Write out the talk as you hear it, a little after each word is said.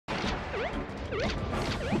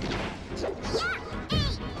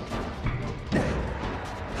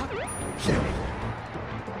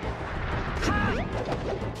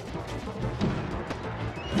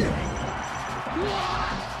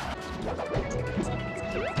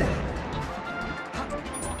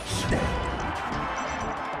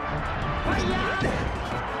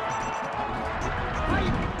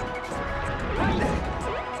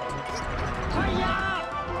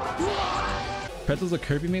Pretzel's a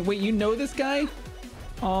Kirby mate. Wait, you know this guy?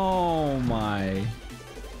 Oh my.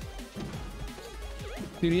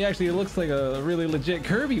 Dude, he actually looks like a really legit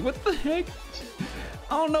Kirby. What the heck?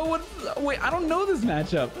 I don't know what. Wait, I don't know this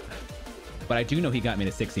matchup. But I do know he got me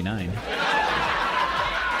to 69.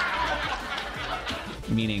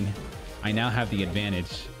 Meaning, I now have the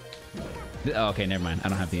advantage. Oh, okay, never mind. I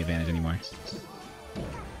don't have the advantage anymore.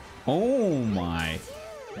 Oh my.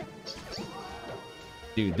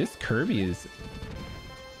 Dude, this Kirby is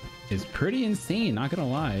pretty insane, not gonna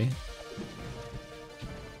lie.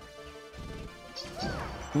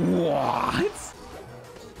 What?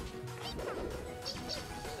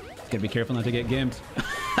 Gotta be careful not to get gimped.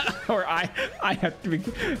 Or I have to be.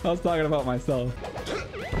 I was talking about myself.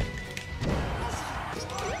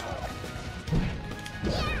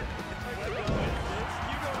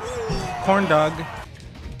 Corn dog.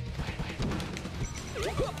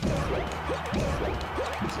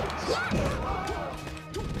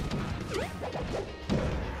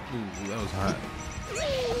 Ooh, that was hot.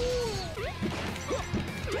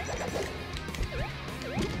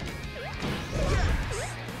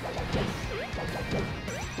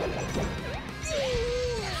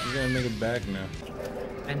 You're gonna make it back now.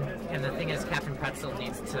 And the thing is, Captain Pretzel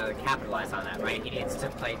needs to capitalize on that, right? He needs to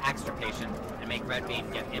play extra patient and make Red Bean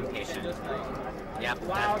get impatient. Yep.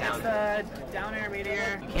 Wow, that's the down air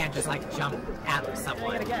meteor. You can't just like jump at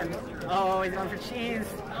someone. Doing it again. Oh, he's going for cheese.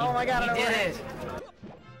 Oh my god, he did it.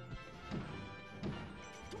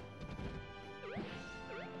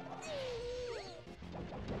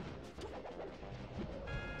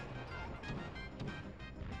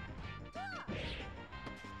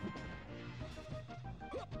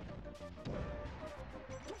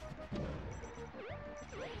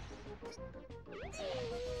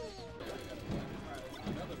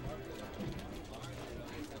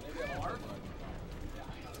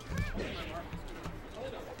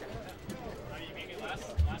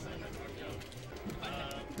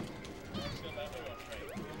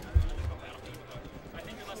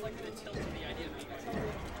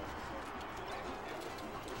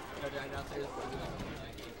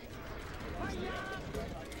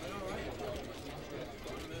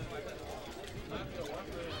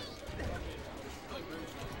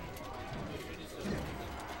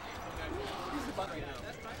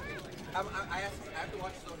 I have to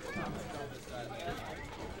watch so much.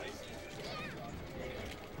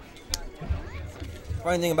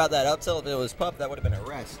 Funny thing about that up tilt, if it was Pup, that would have been a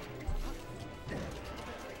rest.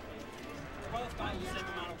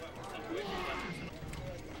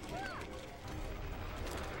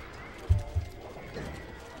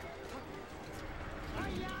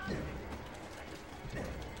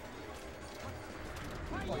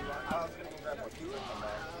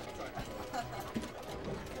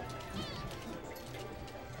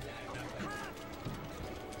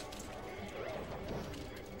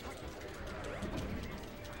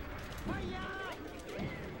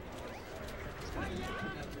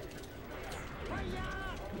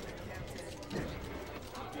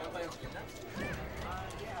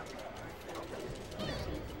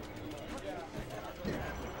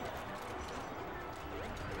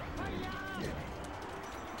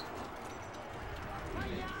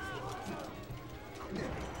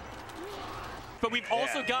 But we've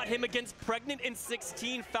also got him against Pregnant in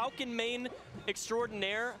 16, Falcon main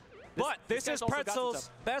extraordinaire. But this is Pretzel's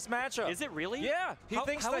best matchup. Is it really? Yeah. He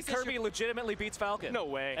thinks that Kirby legitimately beats Falcon. No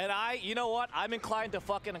way. And you know what? I'm inclined to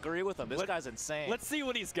fucking agree with him. This guy's insane. Let's see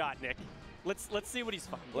what he's got, Nick. Let's see what he's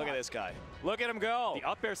fucking got. Look at this guy. Look at him go. The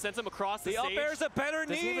up air sends him across the stage. The up air's a better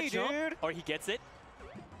knee, dude. Or he gets it.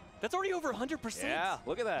 That's already over 100%. Yeah,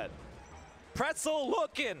 look at that. Pretzel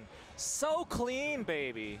looking so clean,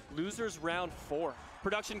 baby. Losers round 4.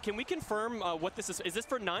 Production, can we confirm what this is? Is this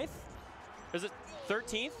for 9th? Is it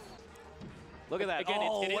 13th? Look at that. Again,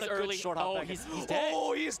 oh, it what is a early. Short hop he's dead.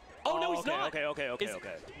 Oh, he's. Oh, no, he's okay, not. Okay.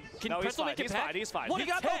 Can no, Pretzel make it he's back? fine. He's fine. What He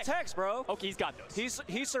got tech? no techs, bro. Okay, he's got those.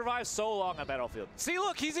 He survived so long on Battlefield. See,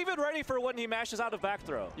 look, he's even ready for when he mashes out of back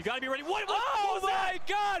throw. You gotta be ready. What oh was my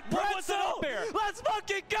God, What was that Pretzel! up there? Let's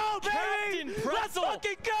fucking go, baby! Captain Pretzel! Let's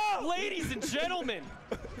fucking go! Ladies and gentlemen,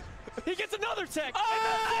 he gets another tech.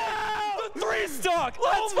 Oh! The 3 stock.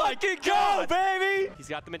 Let's fucking go, baby! He's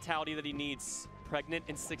got the mentality that he needs. pregnant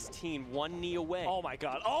and 16, one knee away. Oh my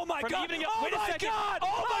god. Oh my From god. evening up. Oh Wait a my second. god.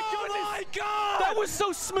 Oh my goodness. Oh my god. That was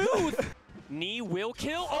so smooth. Knee will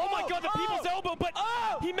kill. Oh my god, the people's elbow, but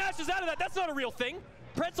he mashes out of that. That's not a real thing.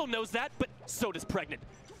 Pretzel knows that, but so does pregnant.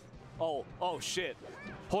 Oh shit.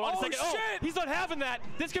 Hold on a second. Shit. Oh, he's not having that.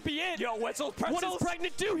 This could be it. Yo, Wetzel's pretzels. What does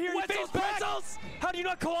pregnant do here? Wetzel's He fades back. pretzels. How do you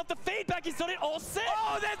not call out the fade back? He's done it all set.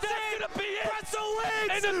 Oh, that's gonna be it. Pretzel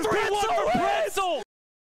wins. And a 3-1 for Pretzel.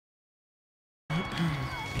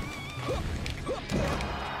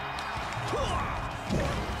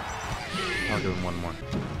 I'll give him one more.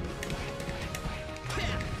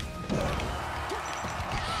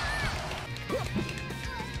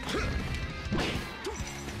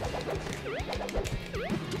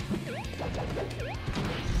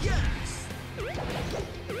 Yes!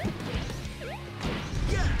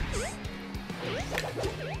 Yes!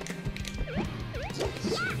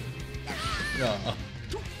 Oh.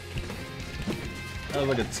 That was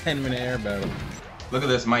like a 10-minute air battle. Look at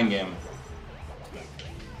this mind game.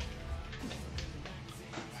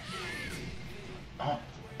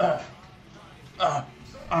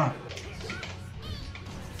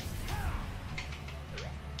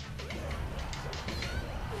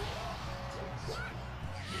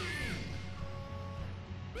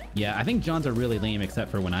 Yeah, I think Johns are really lame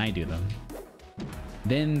except for when I do them.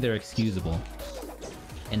 Then they're excusable.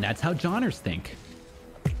 And that's how Johners think.